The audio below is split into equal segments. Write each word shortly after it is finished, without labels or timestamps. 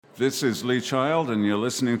This is Lee Child, and you're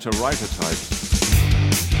listening to Writer Type.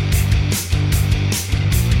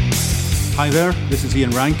 Hi there, this is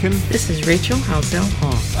Ian Rankin. This is Rachel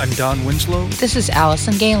Halsell. I'm Don Winslow. This is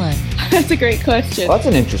Allison Galen. That's a great question. Well, that's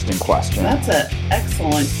an interesting question. That's an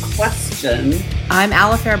excellent question. I'm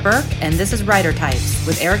Alifair Burke, and this is Writer Types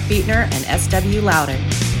with Eric Beetner and S.W. Loudon.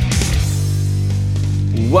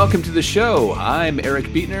 Welcome to the show. I'm Eric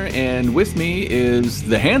Beetner, and with me is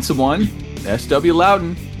the handsome one, S.W.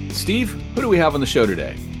 Loudon. Steve, who do we have on the show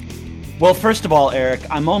today? Well, first of all, Eric,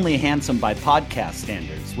 I'm only handsome by podcast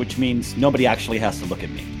standards, which means nobody actually has to look at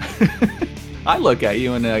me. I look at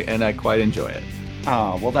you, and I quite enjoy it.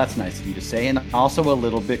 Oh, well, that's nice of you to say, and also a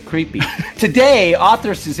little bit creepy. Today,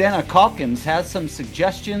 author Susanna Calkins has some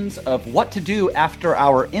suggestions of what to do after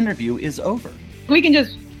our interview is over. We can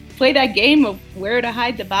just play that game of where to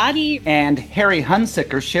hide the body. And Harry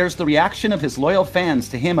Hunsicker shares the reaction of his loyal fans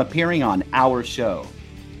to him appearing on our show.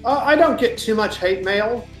 I don't get too much hate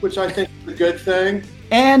mail, which I think is a good thing.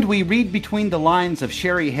 And we read between the lines of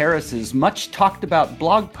Sherry Harris's much talked about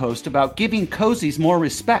blog post about giving cozies more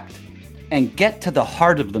respect and get to the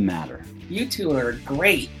heart of the matter. You two are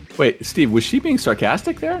great. Wait, Steve, was she being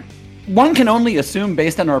sarcastic there? One can only assume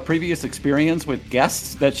based on our previous experience with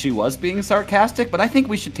guests that she was being sarcastic, but I think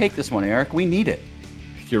we should take this one, Eric. We need it.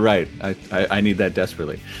 You're right. I need that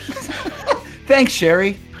desperately. Thanks,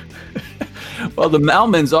 Sherry. Well, the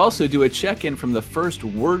Malmans also do a check-in from the first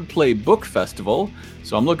Wordplay Book Festival,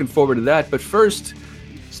 so I'm looking forward to that. But first,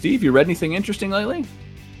 Steve, you read anything interesting lately?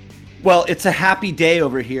 Well, it's a happy day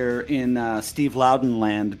over here in Steve Loudon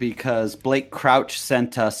land because Blake Crouch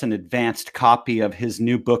sent us an advanced copy of his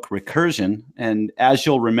new book, Recursion. And as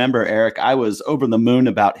you'll remember, Eric, I was over the moon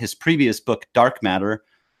about his previous book, Dark Matter,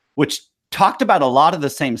 which talked about a lot of the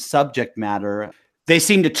same subject matter. They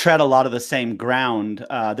seem to tread a lot of the same ground.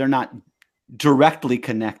 They're not directly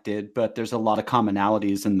connected, but there's a lot of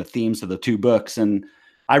commonalities in the themes of the two books. And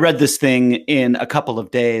I read this thing in a couple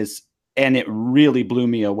of days, and it really blew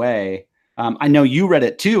me away. I know you read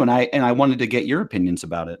it too, and I wanted to get your opinions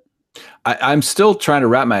about it. I'm still trying to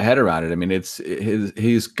wrap my head around it. I mean,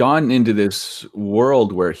 he's gone into this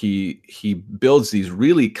world where he builds these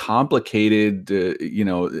really complicated,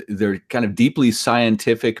 they're kind of deeply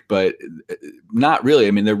scientific, but not really.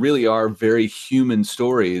 I mean, there really are very human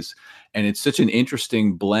stories. And it's such an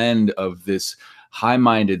interesting blend of this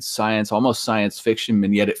high-minded science, almost science fiction,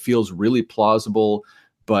 and yet it feels really plausible.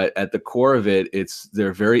 But at the core of it,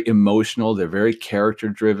 they're very emotional, they're very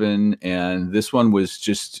character-driven, and this one was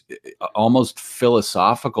just almost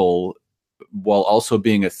philosophical while also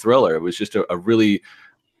being a thriller. It was just a really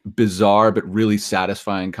bizarre but really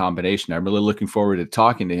satisfying combination. I'm really looking forward to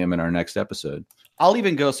talking to him in our next episode. I'll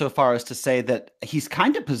even go so far as to say that he's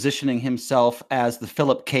kind of positioning himself as the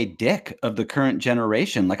Philip K. Dick of the current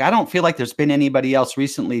generation. Like, I don't feel like there's been anybody else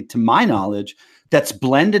recently, to my knowledge, that's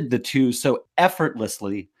blended the two so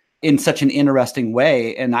effortlessly in such an interesting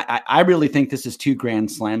way. And I really think this is two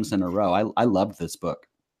grand slams in a row. I loved this book.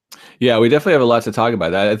 Yeah, we definitely have a lot to talk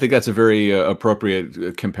about. I think that's a very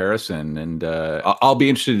appropriate comparison. And I'll be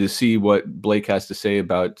interested to see what Blake has to say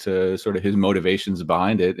about sort of his motivations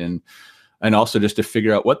behind it. And also just to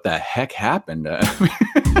figure out what the heck happened.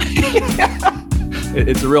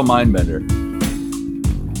 It's a real mind bender.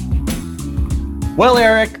 Well,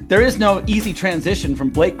 Eric, there is no easy transition from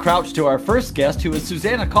Blake Crouch to our first guest, who is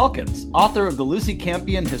Susanna Calkins, author of the Lucy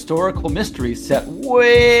Campion historical mystery set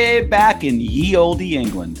way back in ye olde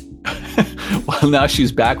England. Well, now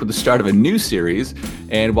she's back with the start of a new series,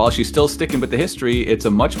 and while she's still sticking with the history, it's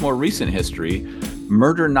a much more recent history.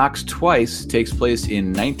 Murder Knocks Twice takes place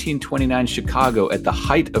in 1929 Chicago at the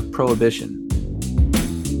height of Prohibition.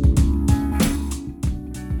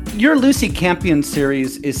 Your Lucy Campion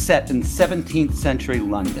series is set in 17th century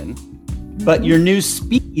London, but your new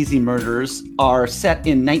Speakeasy Murders are set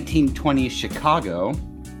in 1920s Chicago.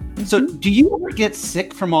 So do you ever get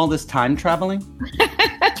sick from all this time traveling?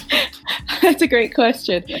 That's a great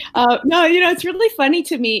question. No, it's really funny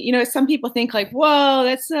to me. Some people think like, whoa,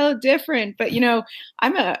 that's so different. But,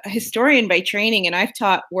 I'm a historian by training, and I've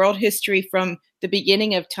taught world history from the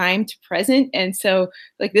beginning of time to present. And so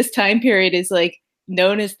like this time period is like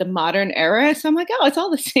known as the modern era. So I'm like, oh, it's all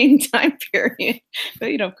the same time period.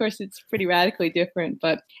 But, of course, it's pretty radically different.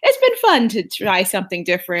 But it's been fun to try something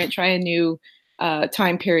different, try a new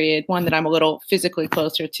time period, one that I'm a little physically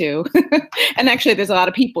closer to. And actually, there's a lot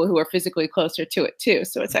of people who are physically closer to it, too.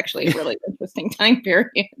 So it's actually a really interesting time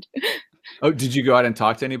period. Oh, did you go out and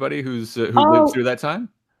talk to anybody who lived through that time?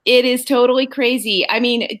 It is totally crazy. I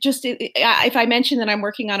mean, just if I mention that I'm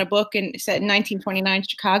working on a book set in 1929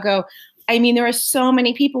 Chicago, I mean, there are so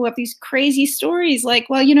many people who have these crazy stories like,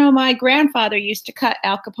 well, my grandfather used to cut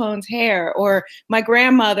Al Capone's hair, or my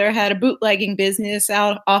grandmother had a bootlegging business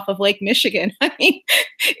out off of Lake Michigan. I mean,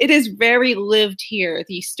 it is very lived here,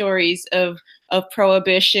 these stories of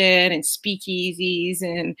prohibition and speakeasies.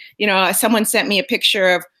 And, someone sent me a picture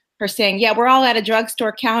of her saying, yeah, we're all at a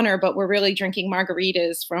drugstore counter, but we're really drinking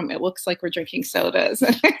margaritas it looks like we're drinking sodas.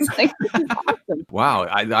 And it's like, this is awesome. Wow.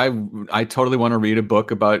 I totally want to read a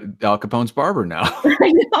book about Al Capone's barber now.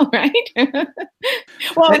 I know, right?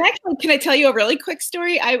 Well, and actually, can I tell you a really quick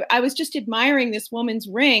story? I was just admiring this woman's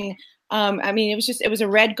ring. I mean, it was a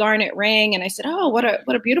red garnet ring. And I said, oh, what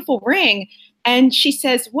a beautiful ring. And she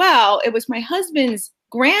says, well, it was my husband's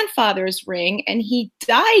grandfather's ring, and he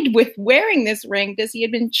died with wearing this ring because he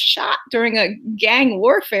had been shot during a gang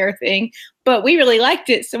warfare thing, but we really liked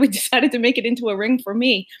it, so we decided to make it into a ring for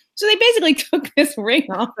me. So they basically took this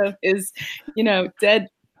ring off of his dead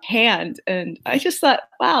hand, and I just thought,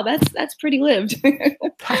 wow, that's pretty lived.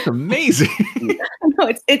 That's amazing.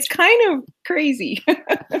 No, it's kind of crazy.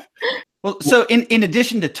 Well, so in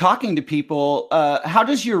addition to talking to people, how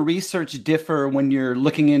does your research differ when you're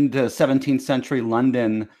looking into 17th century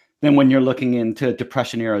London than when you're looking into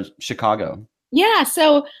Depression era Chicago? Yeah,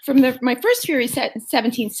 so from my first series set in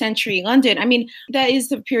 17th century London, I mean, that is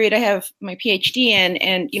the period I have my PhD in.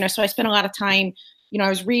 And, so I spent a lot of time, I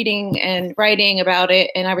was reading and writing about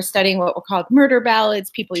it, and I was studying what were called murder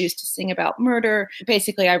ballads. People used to sing about murder.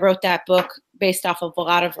 Basically, I wrote that book based off of a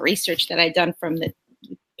lot of research that I'd done from the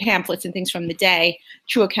pamphlets and things from the day,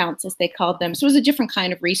 true accounts as they called them. So it was a different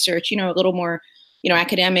kind of research, a little more,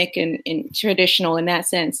 academic and traditional in that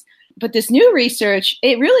sense. But this new research,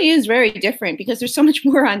 it really is very different because there's so much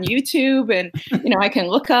more on YouTube, and I can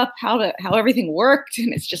look up how everything worked,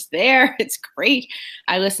 and it's just there. It's great.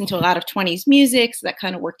 I listened to a lot of 20s music, so that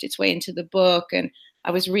kind of worked its way into the book, and I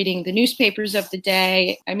was reading the newspapers of the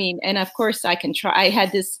day. I mean, and of course I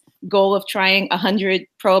had this goal of trying 100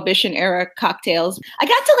 Prohibition era cocktails. I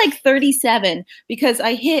got to like 37 because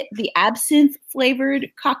I hit the absinthe flavored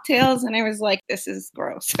cocktails, and I was like, this is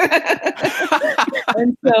gross.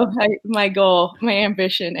 And so my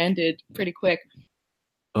ambition ended pretty quick.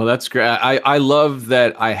 Oh, that's great. I love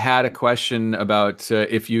that I had a question about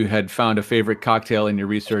if you had found a favorite cocktail in your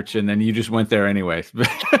research, and then you just went there anyway.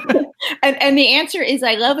 And the answer is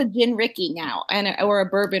I love a gin Ricky now, or a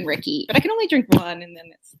bourbon Ricky, but I can only drink one, and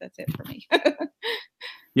then that's it for me.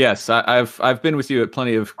 Yes, I've been with you at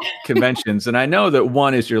plenty of conventions, and I know that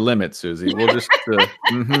one is your limit, Susie. We'll just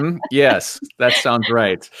yes, that sounds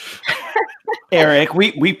right. Eric,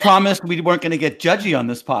 we promised we weren't going to get judgy on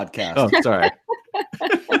this podcast. Oh, sorry.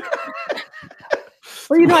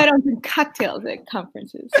 Well, I don't drink cocktails at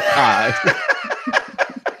conferences.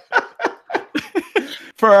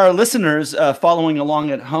 For our listeners following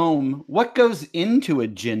along at home, what goes into a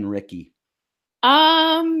gin Ricky?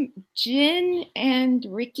 Gin and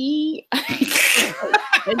Ricky.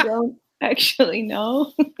 I don't actually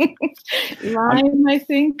know. Lime, I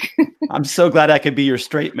think. I'm so glad I could be your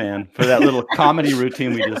straight man for that little comedy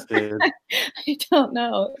routine we just did. I don't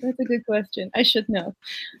know. That's a good question. I should know.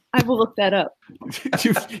 I will look that up.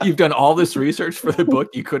 You've done all this research for the book.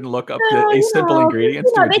 You couldn't look up a simple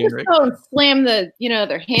ingredients to a they gin just Ricky? go and slam their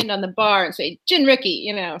hand on the bar and say gin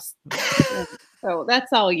Ricky. So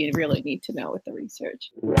that's all you really need to know with the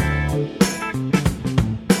research.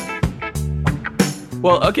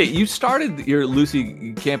 Well, okay, you started your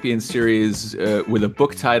Lucy Campion series with a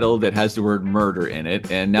book title that has the word murder in it,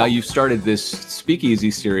 and now you've started this Speakeasy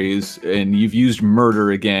series, and you've used murder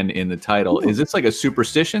again in the title. Ooh. Is this like a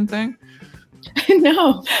superstition thing?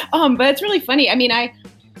 No, but it's really funny. I mean,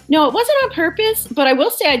 no, it wasn't on purpose, but I will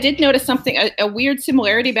say I did notice something, a weird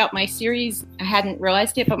similarity about my series. I hadn't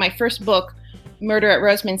realized it, but my first book, Murder at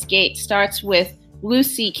Rosamund's Gate, starts with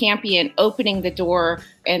Lucy Campion opening the door,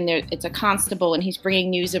 and it's a constable, and he's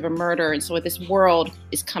bringing news of a murder, and so this world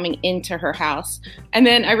is coming into her house. And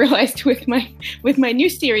then I realized with my new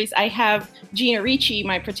series, I have Gina Ricci,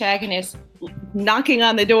 my protagonist, knocking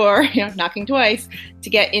on the door, knocking twice to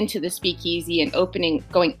get into the speakeasy and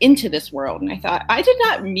going into this world. And I thought, I did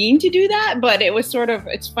not mean to do that, but it was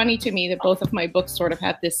it's funny to me that both of my books sort of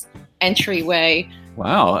have this entryway.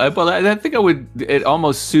 Wow. Well, I think it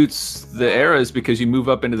almost suits the eras because you move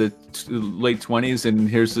up into the late 20s and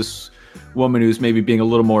here's this woman who's maybe being a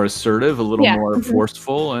little more assertive, a little more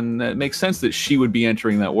forceful. And it makes sense that she would be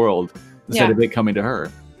entering that world instead of it coming to her.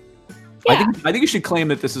 Yeah. I think you should claim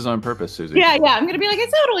that this is on purpose, Susie. Yeah. I'm going to be like,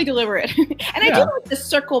 it's totally deliberate. And I do like to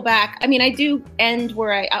circle back. I mean, I do end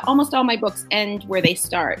where almost all my books end where they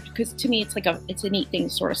start, because to me, it's a neat thing to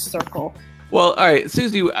sort of circle Well, all right,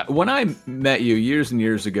 Susie, when I met you years and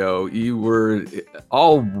years ago, you were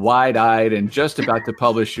all wide-eyed and just about to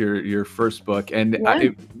publish your first book. And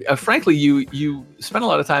frankly, you spent a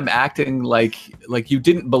lot of time acting like you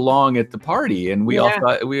didn't belong at the party. And we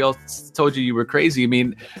all told you were crazy. I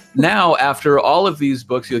mean, now after all of these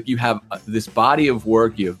books, you have this body of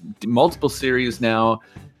work, you have multiple series now.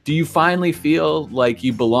 Do you finally feel like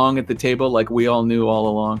you belong at the table like we all knew all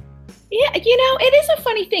along? Yeah, it is a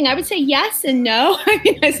funny thing. I would say yes and no. I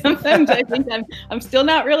mean, sometimes I think I'm still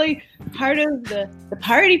not really part of the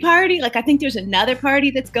party. Like, I think there's another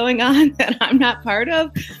party that's going on that I'm not part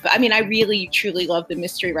of. But I mean, I really, truly love the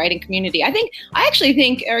mystery writing community. I actually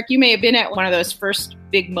think, Eric, you may have been at one of those first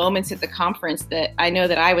big moments at the conference that I know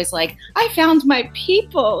that I was like, I found my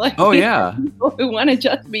people. Like, people who want to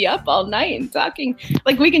just be up all night and talking.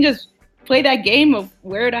 Like, we can just play that game of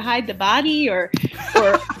where to hide the body or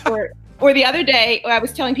the other day I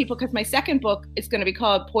was telling people, because my second book is going to be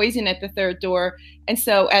called Poison at the Third Door. And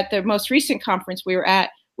so at the most recent conference we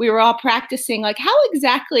were all practicing, like, how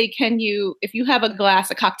exactly can you, if you have a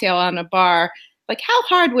cocktail on a bar, like, how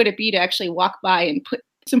hard would it be to actually walk by and put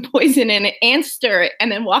some poison in it and stir it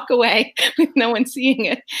and then walk away with no one seeing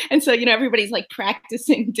it? And so, everybody's like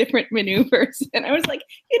practicing different maneuvers. And I was like,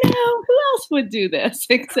 who else would do this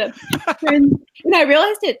except friends? And I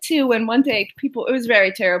realized it too when one day it was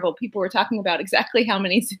very terrible. People were talking about exactly how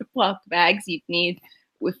many Ziploc bags you'd need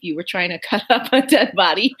if you were trying to cut up a dead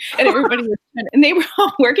body, and everybody was, and they were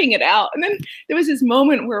all working it out. And then there was this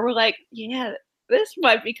moment where we're like, yeah, this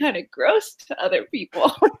might be kind of gross to other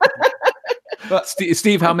people. But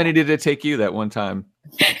Steve, how many did it take you that one time?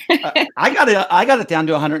 I got it down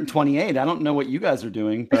to 128. I don't know what you guys are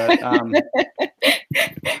doing, but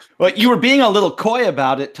well, you were being a little coy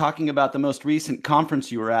about it, talking about the most recent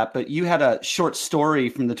conference you were at, but you had a short story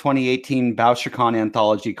from the 2018 BoucherCon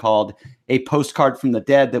anthology called A Postcard from the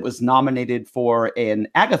Dead that was nominated for an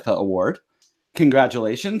Agatha Award.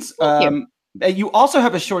 Congratulations. Thank you. You also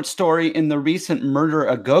have a short story in the recent Murder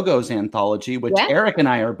A Go-Go's anthology, which Eric and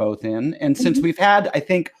I are both in. And since we've had, I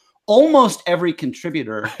think, almost every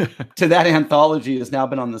contributor to that anthology has now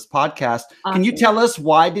been on this podcast, can you tell us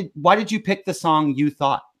why did you pick the song You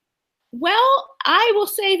Thought? Well, I will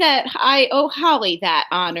say that I owe Holly that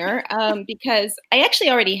honor because I actually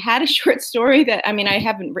already had a short story that,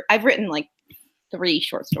 I've written like 3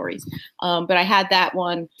 short stories, but I had that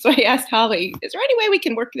one. So I asked Holly, is there any way we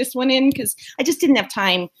can work this one in? Because I just didn't have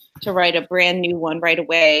time to write a brand new one right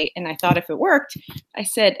away. And I thought if it worked, I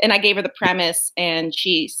said, and I gave her the premise and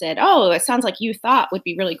she said, oh, it sounds like You Thought would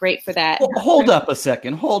be really great for that. Well, hold up a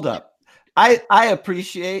second. Hold up. I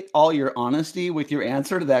appreciate all your honesty with your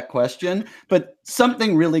answer to that question, but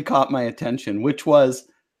something really caught my attention, which was,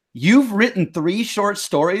 you've written 3 short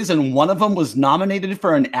stories and one of them was nominated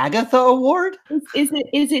for an Agatha Award? Is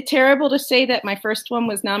it terrible to say that my first one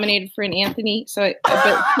was nominated for an Anthony? Sorry.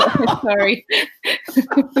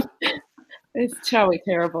 It's totally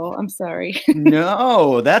terrible. I'm sorry.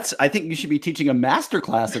 No, I think you should be teaching a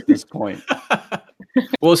masterclass at this point.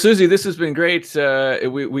 Well, Susie, this has been great.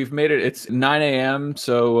 We've made it. It's 9 a.m.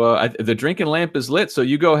 So the drinking lamp is lit. So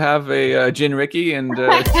you go have a gin Ricky and...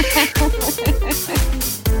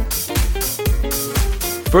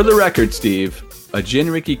 For the record, Steve, a gin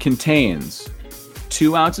Ricky contains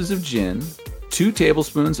 2 ounces of gin, 2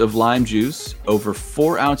 tablespoons of lime juice, over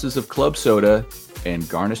 4 ounces of club soda, and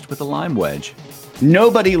garnished with a lime wedge.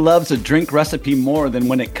 Nobody loves a drink recipe more than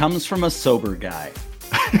when it comes from a sober guy.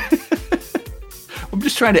 I'm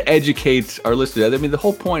just trying to educate our listeners. I mean, the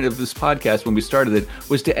whole point of this podcast when we started it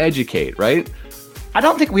was to educate, right? I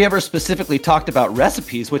don't think we ever specifically talked about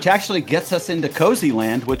recipes, which actually gets us into Cozy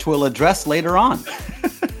Land, which we'll address later on.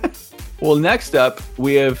 Well, next up,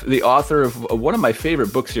 we have the author of one of my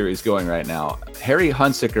favorite book series going right now, Harry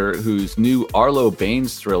Hunsicker, whose new Arlo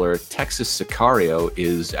Baines thriller, Texas Sicario,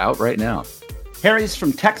 is out right now. Harry's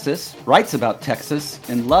from Texas, writes about Texas,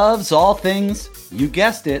 and loves all things, you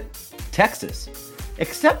guessed it, Texas.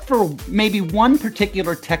 Except for maybe one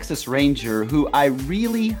particular Texas Ranger who I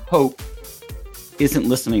really hope isn't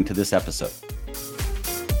listening to this episode.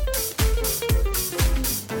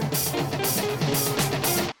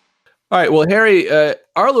 All right. Well, Harry,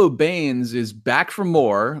 Arlo Baines is back for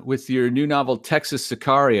more with your new novel, Texas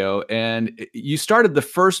Sicario. And you started the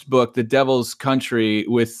first book, The Devil's Country,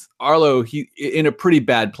 with Arlo in a pretty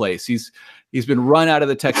bad place. He's been run out of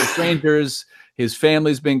the Texas Rangers. His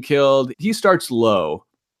family's been killed. He starts low.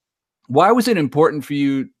 Why was it important for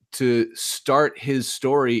you to start his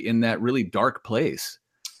story in that really dark place?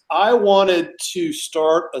 I wanted to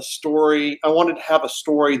start a story. I wanted to have a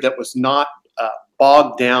story that was not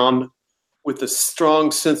bogged down with a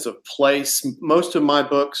strong sense of place. Most of my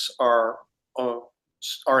books are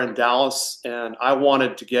in Dallas, and I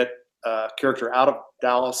wanted to get a character out of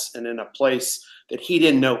Dallas and in a place that he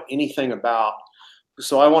didn't know anything about.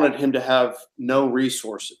 So I wanted him to have no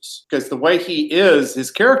resources, because the way he is, his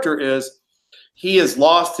character is, he has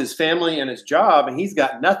lost his family and his job, and he's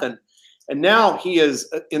got nothing. And now he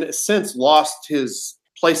is, in a sense, lost his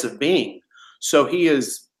place of being. So he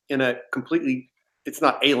is in a completely, it's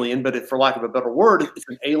not alien, but for lack of a better word, it's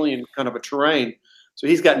an alien kind of a terrain. So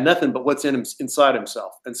he's got nothing but what's in him, inside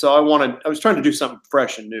himself. And so I was trying to do something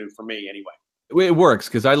fresh and new for me anyway. It works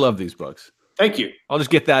because I love these books. Thank you. I'll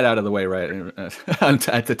just get that out of the way right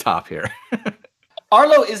at the top here.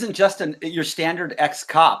 Arlo isn't just your standard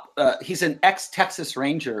ex-cop. He's an ex-Texas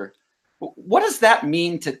Ranger. What does that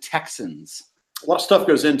mean to Texans? A lot of stuff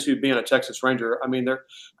goes into being a Texas Ranger. I mean,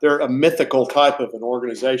 they're a mythical type of an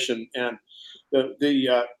organization, and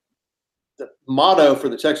the motto for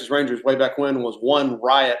the Texas Rangers way back when was "One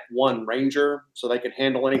Riot, One Ranger," so they can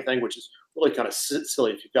handle anything, which is really kind of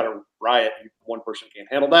silly. If you've got a riot, one person can't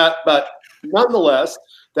handle that. But nonetheless,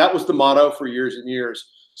 that was the motto for years and years.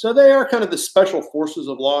 So they are kind of the special forces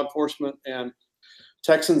of law enforcement, and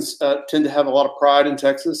Texans tend to have a lot of pride in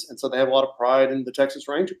Texas, and so they have a lot of pride in the Texas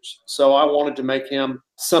Rangers. So I wanted to make him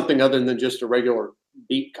something other than just a regular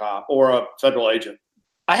beat cop or a federal agent.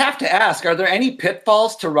 I have to ask, are there any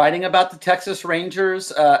pitfalls to writing about the Texas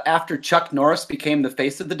Rangers after Chuck Norris became the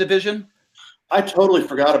face of the division? I totally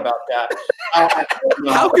forgot about that.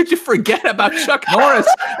 How could you forget about Chuck Norris?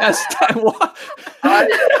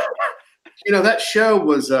 That show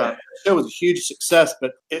was a huge success,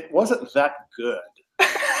 but it wasn't that good.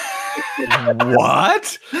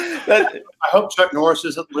 What? I hope Chuck Norris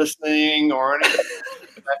isn't listening or anything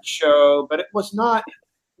to that show, but it was not,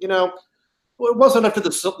 it wasn't up to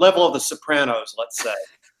the level of The Sopranos, let's say.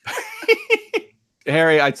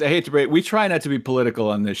 Harry, I hate to break. We try not to be political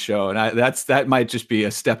on this show, and that might just be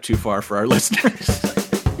a step too far for our listeners.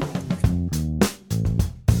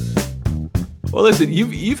 Well, listen,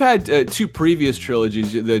 you've had two previous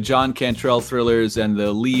trilogies, the John Cantrell thrillers and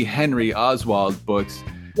the Lee Henry Oswald books.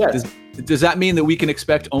 Yes. Does that mean that we can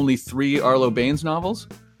expect only 3 Arlo Baines novels?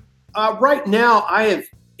 Right now, I have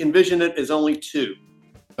envisioned it as only 2.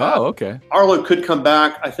 Oh, okay. Arlo could come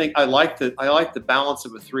back. I think I like the balance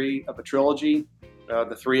of a trilogy,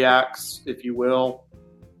 the 3 acts, if you will.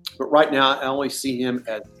 But right now, I only see him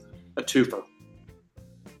as a twofer.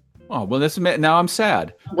 Oh, well, now I'm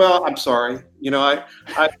sad. Well, I'm sorry. I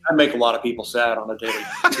make a lot of people sad on a daily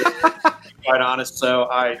basis, to be quite honest. So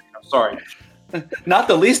I'm sorry. Not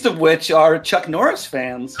the least of which are Chuck Norris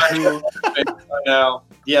fans. I know.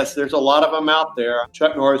 Yes, there's a lot of them out there.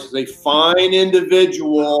 Chuck Norris is a fine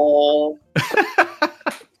individual.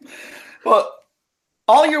 Well,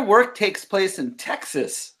 all your work takes place in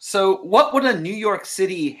Texas. So what would a New York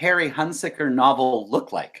City Harry Hunsicker novel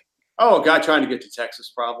look like? Oh, a guy trying to get to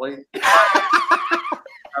Texas, probably.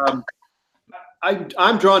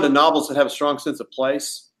 I'm drawn to novels that have a strong sense of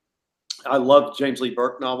place. I love James Lee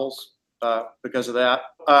Burke novels because of that.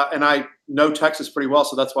 And I know Texas pretty well,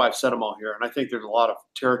 so that's why I've set them all here. And I think there's a lot of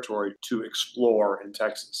territory to explore in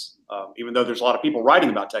Texas, even though there's a lot of people writing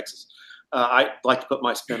about Texas. I like to put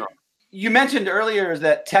my spin on it. You mentioned earlier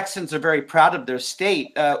that Texans are very proud of their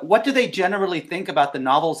state. What do they generally think about the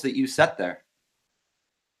novels that you set there?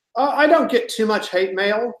 I don't get too much hate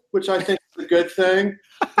mail, which I think is a good thing.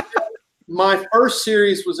 My first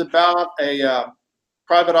series was about a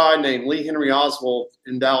private eye named Lee Henry Oswald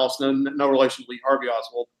in Dallas, no relation to Lee Harvey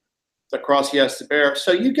Oswald, the cross he has to bear.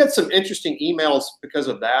 So you get some interesting emails because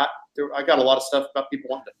of that. I got a lot of stuff about people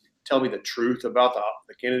wanting to tell me the truth about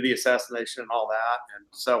the Kennedy assassination and all that. And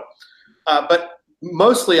so, but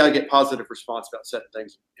mostly I get positive response about setting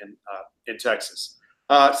things in Texas.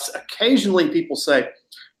 Occasionally people say,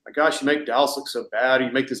 my gosh, you make Dallas look so bad. You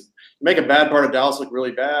make a bad part of Dallas look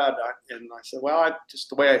really bad. And I said, well, just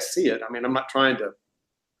the way I see it. I mean, I'm not trying to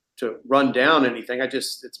run down anything.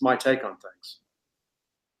 It's my take on things.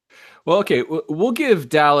 Well, okay, we'll give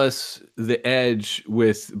Dallas the edge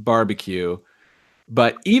with barbecue,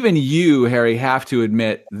 but even you, Harry, have to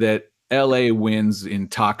admit that LA wins in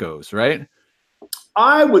tacos, right?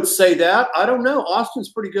 I would say that. I don't know. Austin's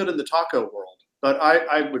pretty good in the taco world, but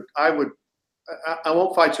I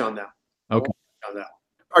won't fight you on that. Okay.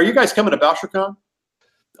 Are you guys coming to BoucherCon?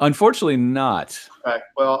 Unfortunately not. Okay.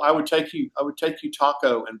 Well, I would take you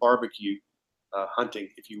taco and barbecue hunting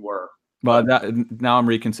if you were. Well, now I'm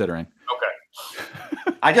reconsidering.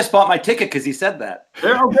 Okay. I just bought my ticket because he said that.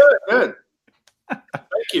 Yeah, oh, good.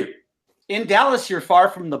 Thank you. In Dallas, you're far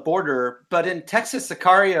from the border, but in Texas,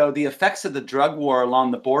 Sicario, the effects of the drug war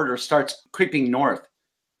along the border starts creeping north.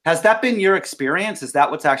 Has that been your experience? Is that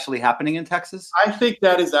what's actually happening in Texas? I think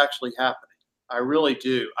that is actually happening. I really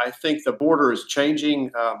do. I think the border is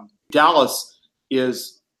changing. Dallas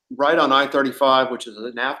is right on I-35, which is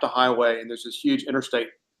a NAFTA highway, and there's this huge interstate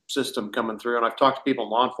system coming through. And I've talked to people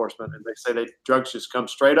in law enforcement, and they say drugs just come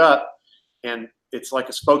straight up, and it's like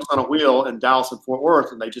a spokes on a wheel in Dallas and Fort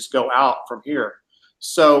Worth, and they just go out from here.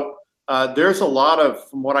 So there's a lot of,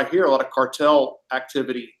 from what I hear, a lot of cartel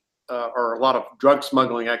activity or a lot of drug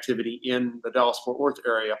smuggling activity in the Dallas-Fort Worth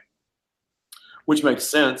area, which makes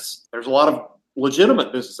sense. There's a lot of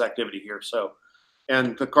legitimate business activity here. So,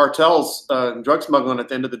 and the cartels and drug smuggling at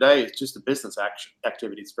the end of the day is just a business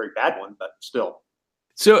activity. It's a very bad one, but still.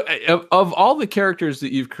 So of all the characters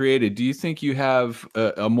that you've created, do you think you have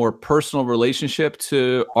a more personal relationship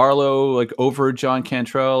to Arlo, like over John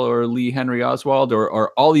Cantrell or Lee Henry Oswald, or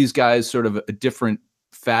are all these guys sort of different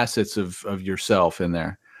facets of yourself in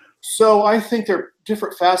there? So I think they're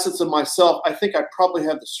different facets of myself. I think I probably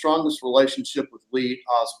have the strongest relationship with Lee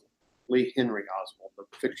Henry Oswald, the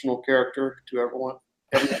fictional character to everyone.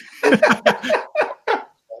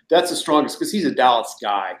 That's the strongest because he's a Dallas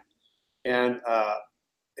guy. And,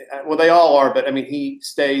 well, they all are, but I mean, he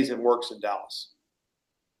stays and works in Dallas.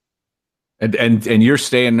 And you're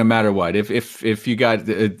staying no matter what. If you got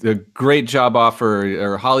a great job offer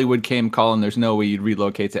or Hollywood came calling, there's no way you'd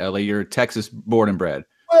relocate to LA. You're Texas born and bred.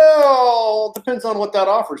 Well, depends on what that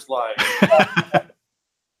offer's like.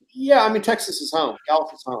 Yeah, I mean, Texas is home.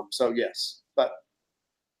 Dallas is home. So, yes. But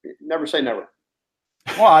never say never.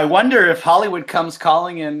 Well, I wonder if Hollywood comes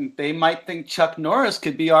calling and they might think Chuck Norris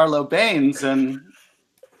could be Arlo Baines. And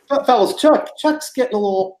fellas, Chuck's getting a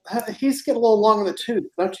little long in the tooth,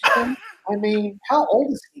 don't you think? I mean, how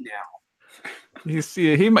old is he now? You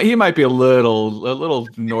see, he might be a little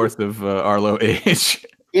north of Arlo age.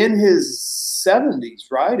 In his 70s,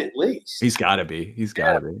 right? At least. He's got to be.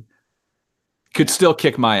 Could still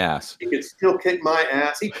kick my ass. He could still kick my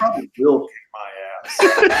ass. He probably will kick my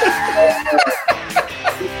ass.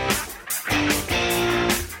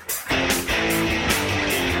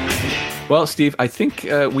 Well, Steve, I think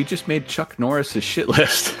we just made Chuck Norris's shit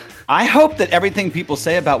list. I hope that everything people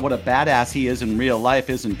say about what a badass he is in real life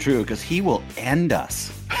isn't true, because he will end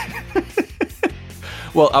us.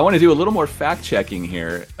 Well, I want to do a little more fact-checking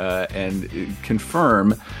here and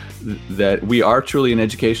confirm that we are truly an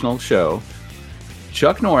educational show.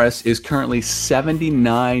 Chuck Norris is currently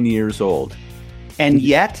 79 years old. And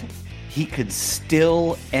yet, he could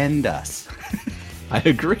still end us. I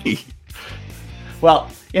agree. Well,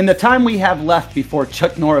 in the time we have left before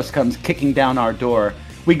Chuck Norris comes kicking down our door,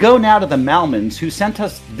 we go now to the Malmans, who sent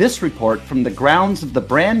us this report from the grounds of the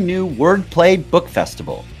brand new Wordplay Book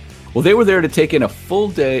Festival. Well, they were there to take in a full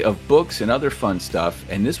day of books and other fun stuff,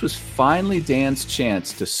 and this was finally Dan's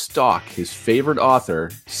chance to stalk his favorite author,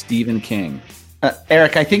 Stephen King.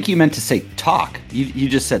 Eric, I think you meant to say talk. You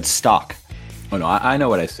just said stalk. Oh, no, I know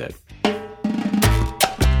what I said.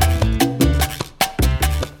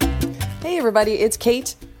 Hey, everybody, it's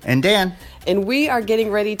Kate. And Dan. And we are getting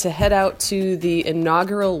ready to head out to the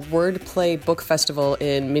inaugural Wordplay Book Festival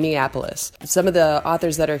in Minneapolis. Some of the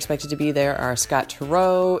authors that are expected to be there are Scott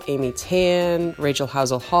Turow, Amy Tan, Rachel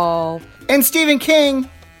Housel Hall. And Stephen King!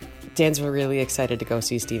 Dan's really excited to go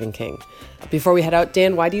see Stephen King. Before we head out,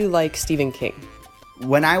 Dan, why do you like Stephen King?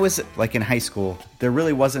 When I was in high school, there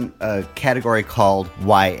really wasn't a category called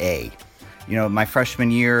YA. You know, my freshman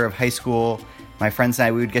year of high school, my friends and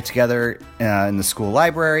I, we would get together in the school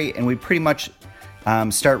library, and we'd pretty much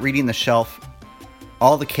start reading the shelf,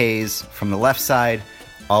 all the Ks from the left side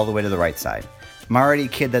all the way to the right side. I'm already a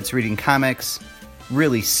kid that's reading comics,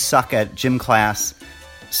 really suck at gym class.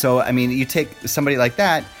 So, I mean, you take somebody like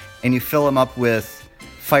that and you fill them up with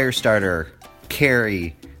Firestarter,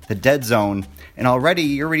 Carrie, The Dead Zone, and already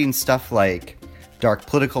you're reading stuff like dark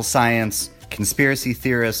political science, conspiracy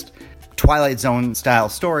theorist, Twilight Zone style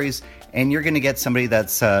stories, and you're going to get somebody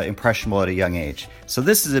that's impressionable at a young age. So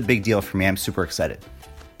this is a big deal for me. I'm super excited.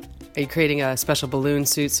 Are you creating a special balloon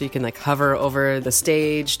suit so you can hover over the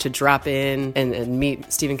stage to drop in and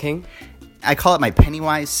meet Stephen King? I call it my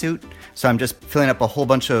Pennywise suit. So I'm just filling up a whole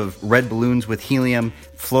bunch of red balloons with helium,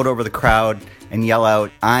 float over the crowd, and yell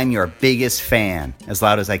out, "I'm your biggest fan," as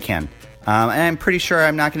loud as I can. And I'm pretty sure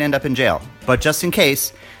I'm not going to end up in jail. But just in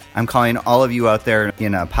case, I'm calling all of you out there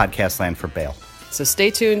in podcast land for bail. So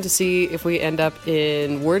stay tuned to see if we end up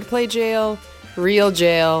in wordplay jail, real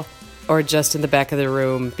jail, or just in the back of the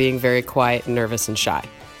room being very quiet and nervous and shy.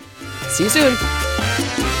 See you soon.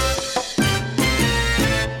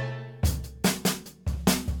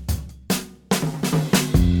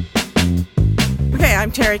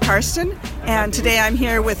 I'm Terry Karsten, and today I'm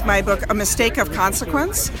here with my book, A Mistake of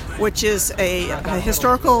Consequence, which is a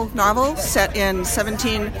historical novel set in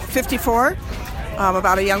 1754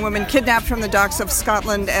 about a young woman kidnapped from the docks of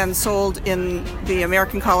Scotland and sold in the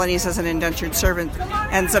American colonies as an indentured servant,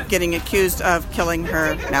 ends up getting accused of killing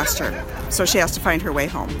her master. So she has to find her way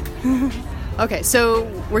home. Okay, so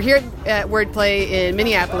we're here at Wordplay in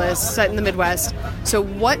Minneapolis, set in the Midwest. So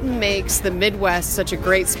what makes the Midwest such a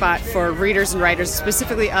great spot for readers and writers,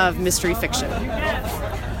 specifically of mystery fiction?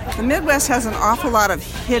 The Midwest has an awful lot of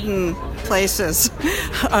hidden places.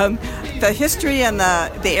 The history and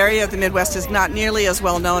the area of the Midwest is not nearly as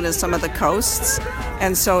well known as some of the coasts,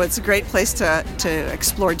 and so it's a great place to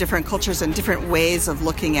explore different cultures and different ways of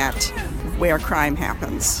looking at where crime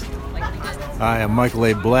happens. I am Michael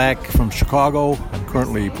A. Black from Chicago. I'm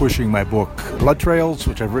currently pushing my book Blood Trails,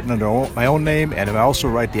 which I've written under my own name, and I also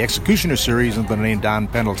write the Executioner series under the name Don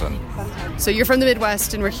Pendleton. So you're from the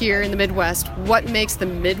Midwest, and we're here in the Midwest. What makes the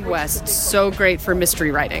Midwest so great for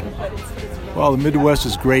mystery writing? Well, the Midwest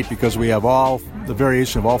is great because we have all the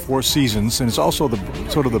variation of all four seasons, and it's also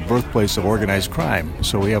the sort of the birthplace of organized crime.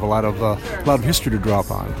 So we have a lot of history to draw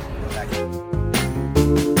upon.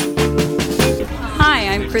 Hi,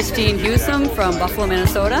 I'm Christine Hewsome from Buffalo,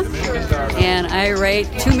 Minnesota, and I write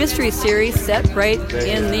two mystery series set right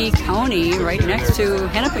in the county, right next to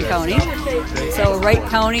Hennepin County. So Wright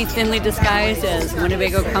County, thinly disguised as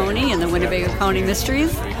Winnebago County, and the Winnebago County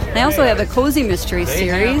Mysteries. And I also have a cozy mystery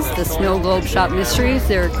series, the Snow Globe Shop Mysteries.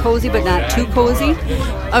 They're cozy, but not too cozy.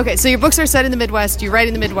 Okay, so your books are set in the Midwest. You write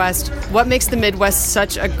in the Midwest. What makes the Midwest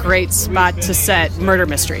such a great spot to set murder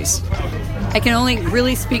mysteries? I can only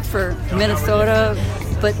really speak for Minnesota,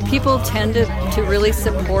 but people tend to really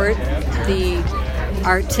support the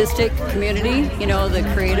artistic community,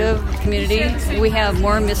 the creative community. We have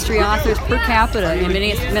more mystery authors per capita in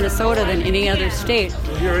Minnesota than any other state.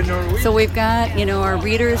 So we've got, our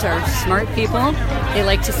readers are smart people. They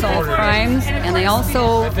like to solve crimes, and they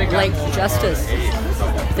also like justice.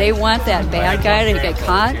 They want that bad guy to get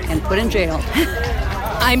caught and put in jail.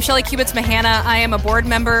 I'm Shelley Kubitz-Mahana. I am a board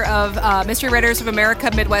member of Mystery Writers of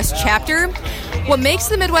America Midwest chapter. What makes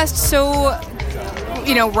the Midwest so,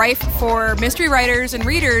 rife for mystery writers and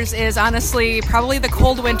readers is honestly probably the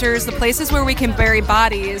cold winters, the places where we can bury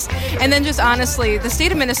bodies, and then just honestly, the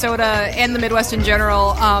state of Minnesota and the Midwest in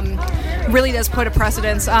general really does put a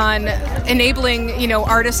precedence on enabling,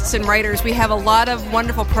 artists and writers. We have a lot of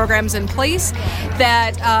wonderful programs in place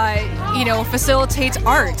that, facilitates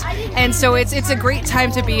art. And so it's a great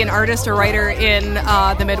time to be an artist or writer in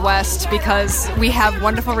the Midwest because we have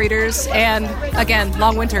wonderful readers and, again,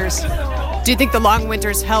 long winters. Do you think the long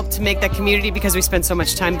winters help to make that community because we spend so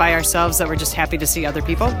much time by ourselves that we're just happy to see other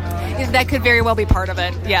people? That could very well be part of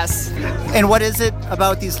it, yes. And what is it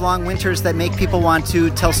about these long winters that make people want to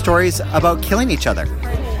tell stories about killing each other?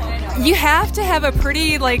 You have to have a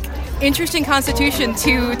pretty, interesting constitution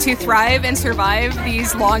to thrive and survive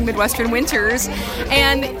these long Midwestern winters.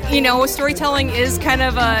 And, storytelling is kind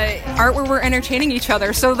of a art where we're entertaining each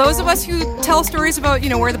other. So those of us who tell stories about,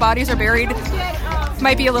 where the bodies are buried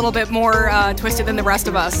might be a little bit more twisted than the rest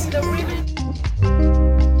of us.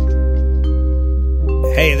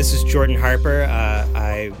 Hey, this is Jordan Harper.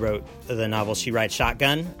 I wrote the novel She Rides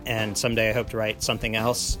Shotgun, and someday I hope to write something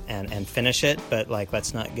else and finish it, but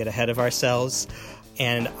let's not get ahead of ourselves.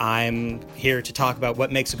 And I'm here to talk about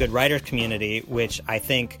what makes a good writer's community, which I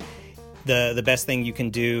think the best thing you can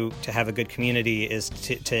do to have a good community is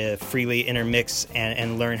to freely intermix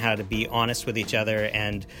and learn how to be honest with each other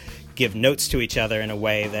and give notes to each other in a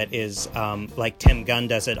way that is like Tim Gunn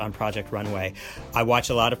does it on Project Runway. I watch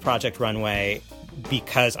a lot of Project Runway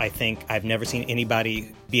because I think I've never seen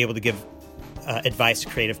anybody be able to give advice to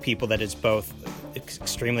creative people that is both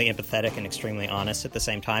extremely empathetic and extremely honest at the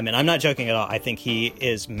same time. And I'm not joking at all. I think he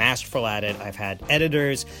is masterful at it. I've had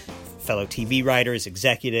editors, fellow TV writers,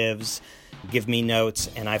 executives give me notes,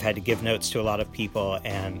 and I've had to give notes to a lot of people.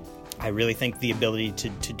 And I really think the ability to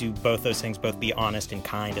do both those things, both be honest and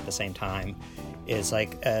kind at the same time, is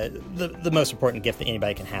the most important gift that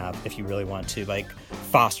anybody can have if you really want to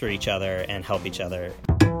foster each other and help each other.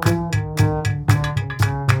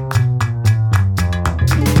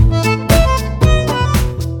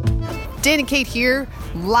 Dan and Kate here,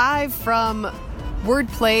 live from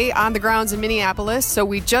Wordplay on the grounds in Minneapolis. So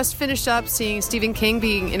we just finished up seeing Stephen King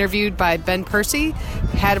being interviewed by Ben Percy,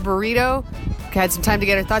 had a burrito, had some time to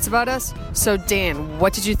get our thoughts about us. So Dan,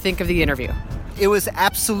 what did you think of the interview? It was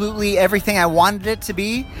absolutely everything I wanted it to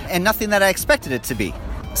be and nothing that I expected it to be.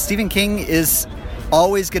 Stephen King is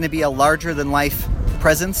always going to be a larger-than-life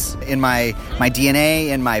presence in my DNA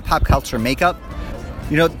and my pop culture makeup.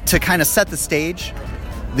 to kind of set the stage,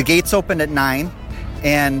 the gates opened at 9,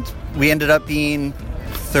 and we ended up being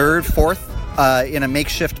 3rd, 4th in a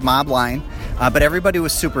makeshift mob line. But everybody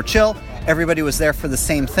was super chill. Everybody was there for the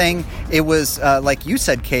same thing. It was, like you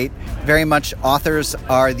said, Kate, very much authors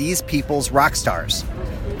are these people's rock stars.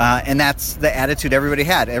 And that's the attitude everybody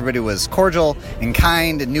had. Everybody was cordial and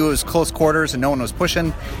kind and knew it was close quarters and no one was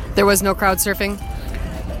pushing. There was no crowd surfing?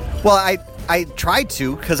 Well, I tried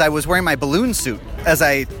to, because I was wearing my balloon suit as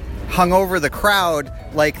I hung over the crowd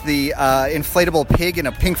like the inflatable pig in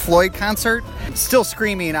a Pink Floyd concert, still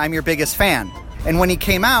screaming, "I'm your biggest fan." And when he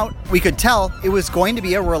came out, we could tell it was going to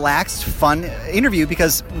be a relaxed, fun interview,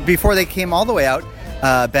 because before they came all the way out,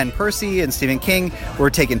 Ben Percy and Stephen King were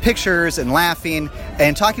taking pictures and laughing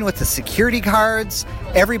and talking with the security guards.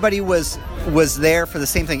 Everybody was there for the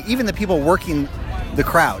same thing, even the people working the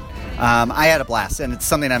crowd. I had a blast, and it's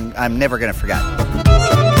something I'm never going to forget.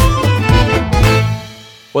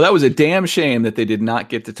 Well, that was a damn shame that they did not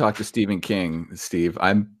get to talk to Stephen King, Steve.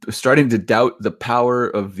 I'm starting to doubt the power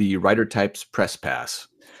of the Writer Types press pass.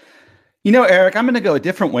 Eric, I'm going to go a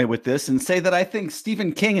different way with this and say that I think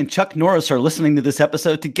Stephen King and Chuck Norris are listening to this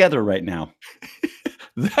episode together right now.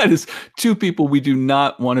 That is two people we do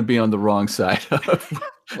not want to be on the wrong side of.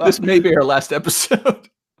 This may be our last episode.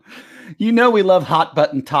 We love hot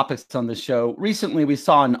button topics on the show. Recently, we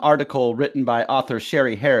saw an article written by author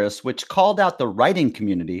Sherry Harris, which called out the writing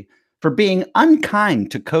community for being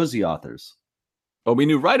unkind to cozy authors. Well, we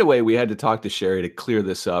knew right away we had to talk to Sherry to clear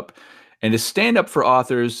this up and to stand up for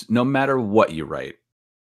authors no matter what you write.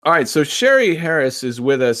 All right, so Sherry Harris is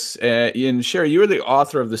with us. And Sherry, you are the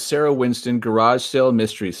author of the Sarah Winston Garage Sale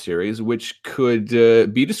Mystery Series, which could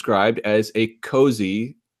be described as a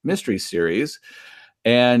cozy mystery series.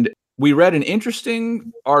 And we read an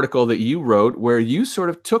interesting article that you wrote where you sort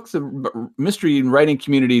of took the mystery and writing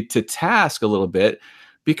community to task a little bit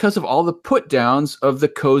because of all the put downs of the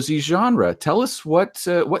cozy genre. Tell us what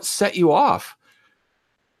set you off.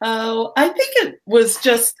 Oh, I think it was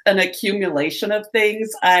just an accumulation of things.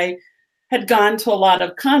 I had gone to a lot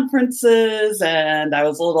of conferences and I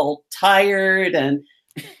was a little tired, and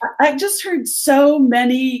I just heard so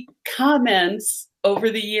many comments over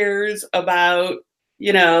the years about,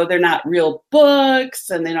 they're not real books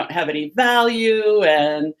and they don't have any value.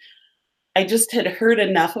 And I just had heard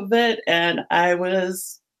enough of it and I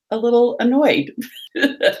was a little annoyed.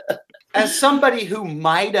 As somebody who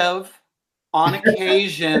might have, on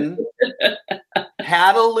occasion,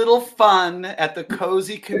 had a little fun at the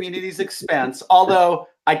cozy community's expense, although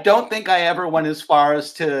I don't think I ever went as far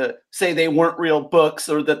as to say they weren't real books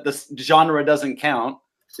or that the genre doesn't count.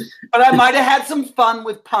 But I might have had some fun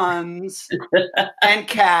with puns and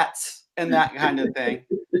cats and that kind of thing.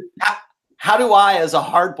 How do I, as a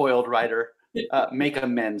hard-boiled writer, make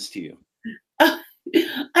amends to you? I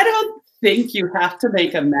don't think you have to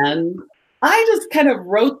make amends. I just kind of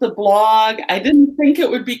wrote the blog. I didn't think it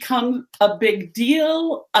would become a big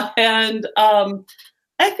deal. And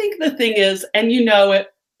I think the thing is, and it,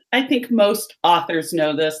 I think most authors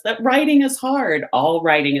know this, that writing is hard. All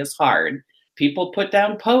writing is hard. People put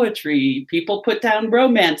down poetry. People put down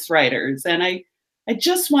romance writers. And I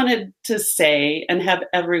just wanted to say and have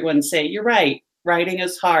everyone say, you're right, writing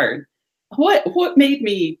is hard. What made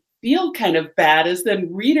me feel kind of bad is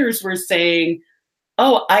then readers were saying,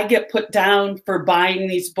 oh, I get put down for buying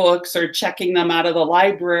these books or checking them out of the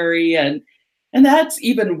library. And that's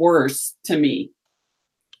even worse to me.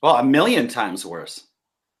 Well, 1,000,000 times worse.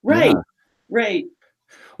 Right, Yeah. right.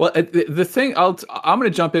 Well, the thing I'm going to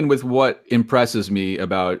jump in with what impresses me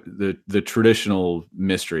about the traditional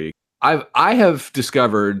mystery. I have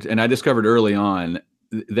discovered, and I discovered early on,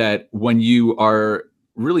 that when you are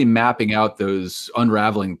really mapping out those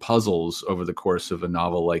unraveling puzzles over the course of a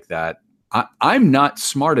novel like that, I'm not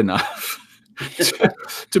smart enough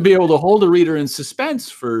to be able to hold a reader in suspense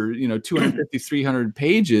for 250, 300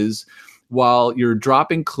 pages while you're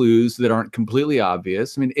dropping clues that aren't completely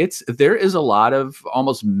obvious. I mean, there is a lot of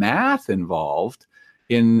almost math involved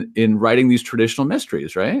in writing these traditional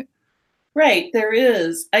mysteries, right? Right, there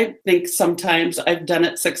is. I think sometimes I've done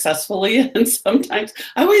it successfully, and sometimes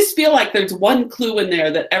I always feel like there's one clue in there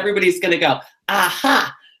that everybody's going to go,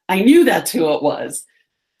 aha, I knew that's who it was.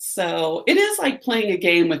 So it is like playing a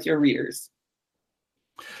game with your readers.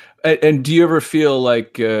 And do you ever feel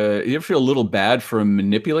like a little bad for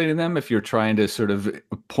manipulating them if you're trying to sort of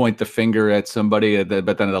point the finger at somebody,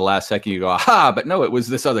 but then at the last second you go, aha, but no, it was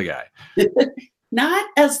this other guy? Not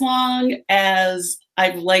as long as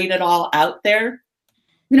I've laid it all out there.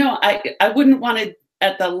 I wouldn't want to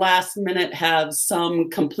at the last minute have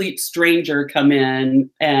some complete stranger come in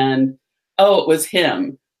and, oh, it was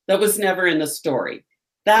him. That was never in the story.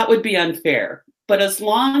 that would be unfair. But as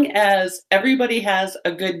long as everybody has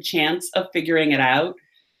a good chance of figuring it out,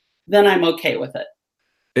 then I'm okay with it.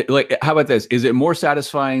 Like, how about this? Is it more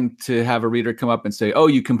satisfying to have a reader come up and say, "Oh,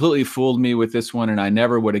 you completely fooled me with this one, and I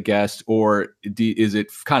never would have guessed," or is it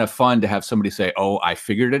kind of fun to have somebody say, "Oh, I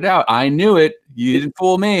figured it out. I knew it. You didn't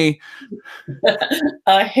fool me"?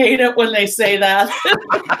 I hate it when they say that.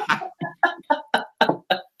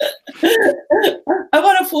 I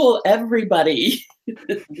want to fool everybody,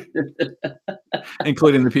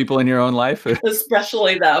 including the people in your own life,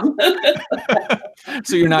 especially them.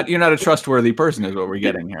 So you're not a trustworthy person, is what we're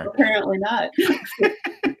getting here. Apparently not.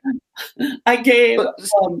 I gave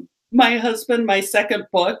my husband my second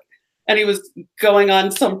book, and he was going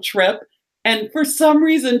on some trip. And for some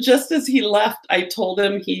reason, just as he left, I told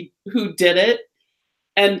him who did it.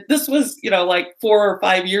 And this was, like 4 or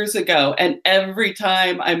 5 years ago. And every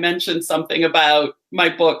time I mention something about my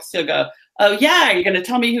books, he'll go, "Oh, yeah, you're going to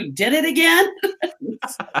tell me who did it again?"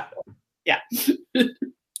 Yeah.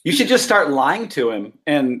 You should just start lying to him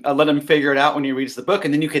and let him figure it out when he reads the book.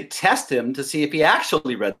 And then you could test him to see if he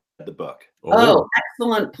actually read the book. Oh,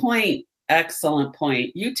 excellent point. Excellent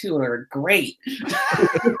point. You two are great.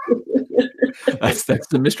 That's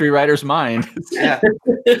the mystery writer's mind. Yeah,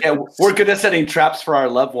 we're good at setting traps for our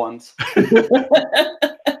loved ones.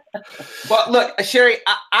 Well, look, Sherry,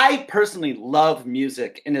 I personally love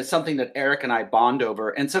music, and it's something that Eric and I bond over.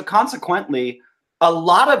 And so consequently, a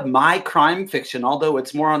lot of my crime fiction, although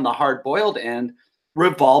it's more on the hard-boiled end,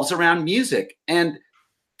 revolves around music. And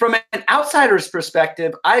from an outsider's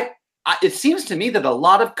perspective, it seems to me that a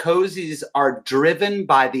lot of cozies are driven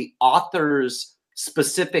by the author's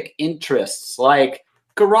specific interests, like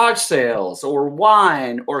garage sales or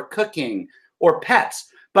wine or cooking or pets.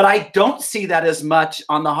 But I don't see that as much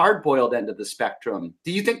on the hard-boiled end of the spectrum.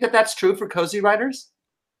 Do you think that that's true for cozy writers?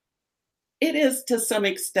 It is to some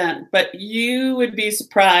extent, but you would be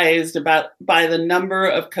surprised by the number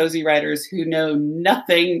of cozy writers who know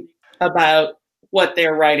nothing about what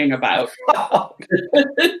they're writing about.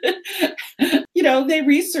 They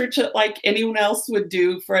research it like anyone else would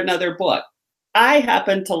do for another book. I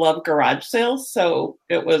happen to love garage sales, so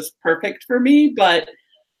it was perfect for me, but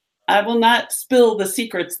I will not spill the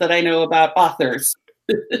secrets that I know about authors.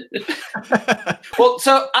 Well,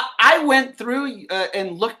 so I went through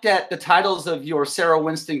and looked at the titles of your Sarah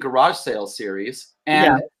Winston garage sale series,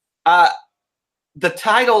 and the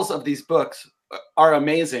titles of these books are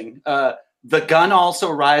amazing. The Gun Also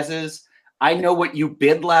Rises, I Know What You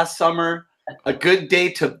Bid Last Summer, A Good Day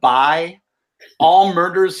to Buy, All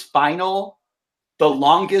Murders Final, The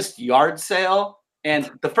Longest Yard Sale, and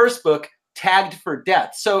the first book, Tagged for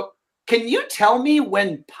Death. So can you tell me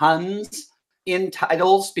when puns in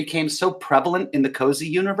titles became so prevalent in the cozy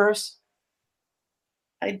universe?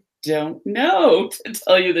 I don't know, to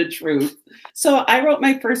tell you the truth. So I wrote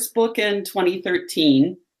my first book in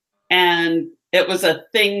 2013, and it was a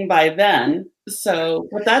thing by then.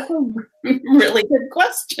 But that's a really good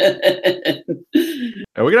question.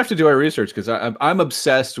 We're gonna have to do our research, because I'm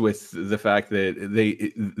obsessed with the fact that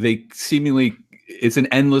they seemingly, it's an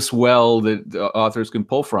endless well that the authors can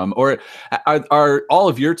pull from. Or are all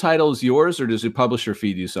of your titles yours, or does the publisher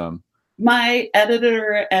feed you some? My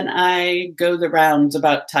editor and I go the rounds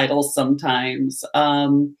about titles sometimes.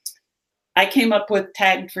 I came up with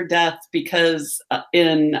Tagged for Death because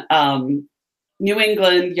in New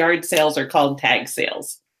England, yard sales are called tag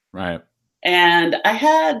sales. Right. And I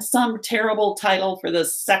had some terrible title for the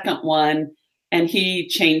second one, and he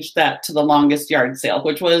changed that to The Longest Yard Sale,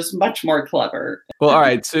 which was much more clever. Well, all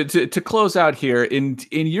right. So to close out here, in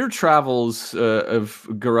your travels of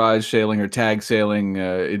garage sailing or tag sailing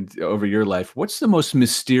over your life, what's the most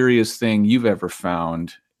mysterious thing you've ever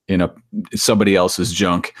found in somebody else's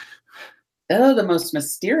junk? Oh, the most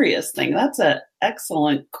mysterious thing. That's an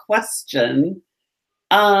excellent question.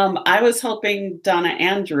 I was helping Donna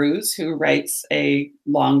Andrews, who writes a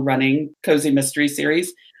long-running cozy mystery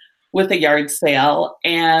series, with a yard sale.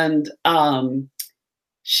 And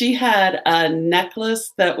she had a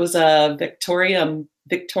necklace that was a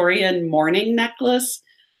Victorian mourning necklace.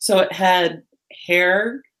 So it had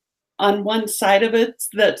hair on one side of it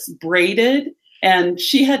that's braided. And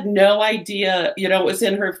she had no idea, it was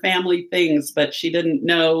in her family things, but she didn't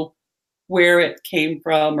know where it came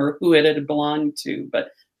from or who it had belonged to.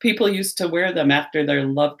 But people used to wear them after their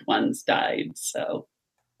loved ones died. So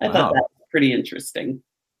I thought that was pretty interesting.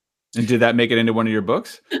 And did that make it into one of your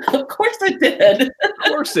books? Of course it did. Of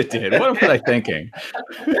course it did. What was I thinking?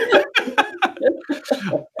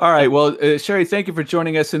 All right. Well, Sherry, thank you for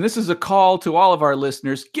joining us. And this is a call to all of our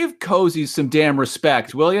listeners. Give cozies some damn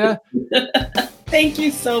respect, will you? Thank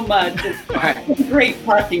you so much. It's great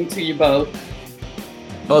talking to you both.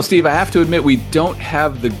 Well, Steve, I have to admit we don't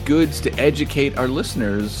have the goods to educate our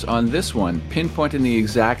listeners on this one. Pinpointing the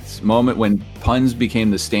exact moment when puns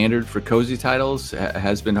became the standard for cozy titles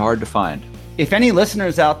has been hard to find. If any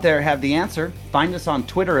listeners out there have the answer, find us on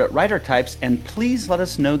Twitter at WriterTypes, and please let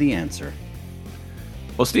us know the answer.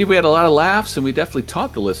 Well, Steve, we had a lot of laughs, and we definitely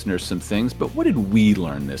taught the listeners some things, but what did we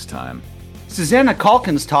learn this time? Susanna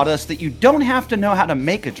Calkins taught us that you don't have to know how to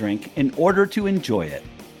make a drink in order to enjoy it.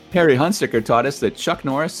 Harry Hunsicker taught us that Chuck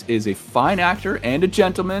Norris is a fine actor and a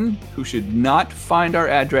gentleman who should not find our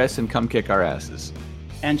address and come kick our asses.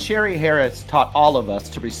 And Sherry Harris taught all of us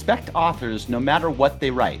to respect authors no matter what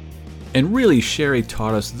they write. And really, Sherry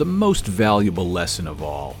taught us the most valuable lesson of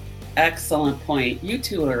all. Excellent point. You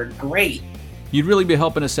two are great. You'd really be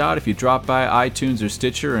helping us out if you drop by iTunes or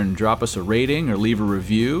Stitcher and drop us a rating or leave a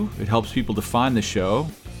review. It helps people to find the show.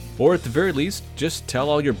 Or at the very least, just tell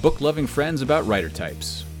all your book-loving friends about Writer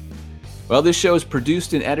Types. Well, this show is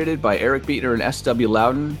produced and edited by Eric Beetner and S.W.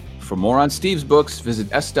 Loudon. For more on Steve's books, visit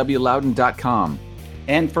swloudon.com.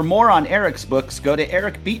 And for more on Eric's books, go to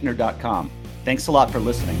ericbeetner.com. Thanks a lot for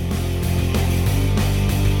listening.